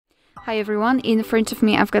Hi everyone, in front of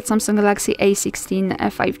me I've got Samsung Galaxy A16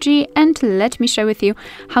 5G and let me share with you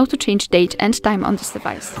how to change date and time on this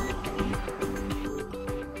device.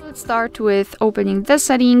 Let's start with opening the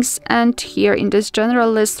settings, and here in this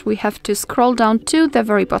general list we have to scroll down to the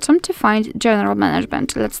very bottom to find general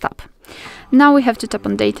management. Let's tap. Now we have to tap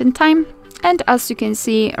on date and time, and as you can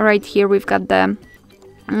see right here we've got the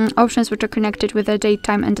options which are connected with the date,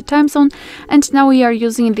 time and the time zone, and now we are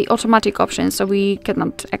using the automatic option, so we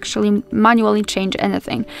cannot actually manually change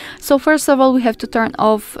anything. So first of all we have to turn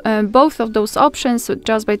off both of those options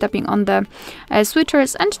just by tapping on the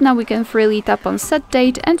switchers, and now we can freely tap on set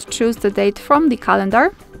date and choose the date from the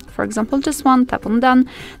calendar. For example, this one, tap on done.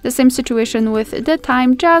 The same situation with the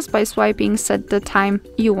time, just by swiping set the time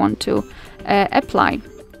you want to apply,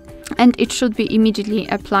 and it should be immediately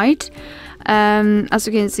applied. As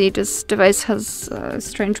you can see, this device has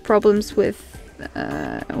strange problems with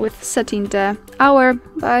setting the hour,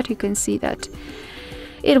 but you can see that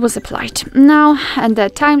it was applied. Now, and the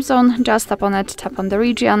time zone, just tap on it, tap on the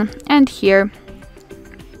region, and here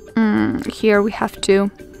we have to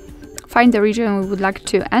find the region we would like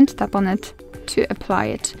to and tap on it to apply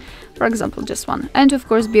it. For example, this one. And of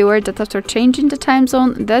course, be aware that after changing the time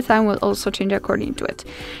zone, the time will also change according to it.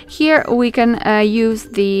 Here we can use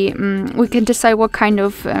the we can decide what kind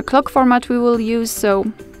of clock format we will use.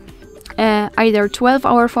 So either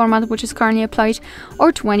 12-hour format, which is currently applied,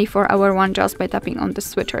 or 24-hour one, just by tapping on the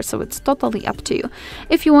switcher. So it's totally up to you.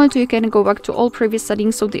 If you want to, you can go back to all previous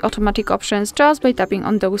settings, so the automatic options, just by tapping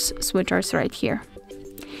on those switchers right here.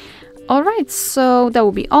 Alright, so that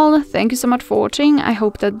will be all. Thank you so much for watching. I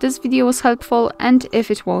hope that this video was helpful, and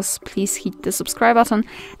if it was, please hit the subscribe button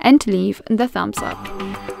and leave the thumbs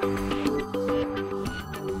up.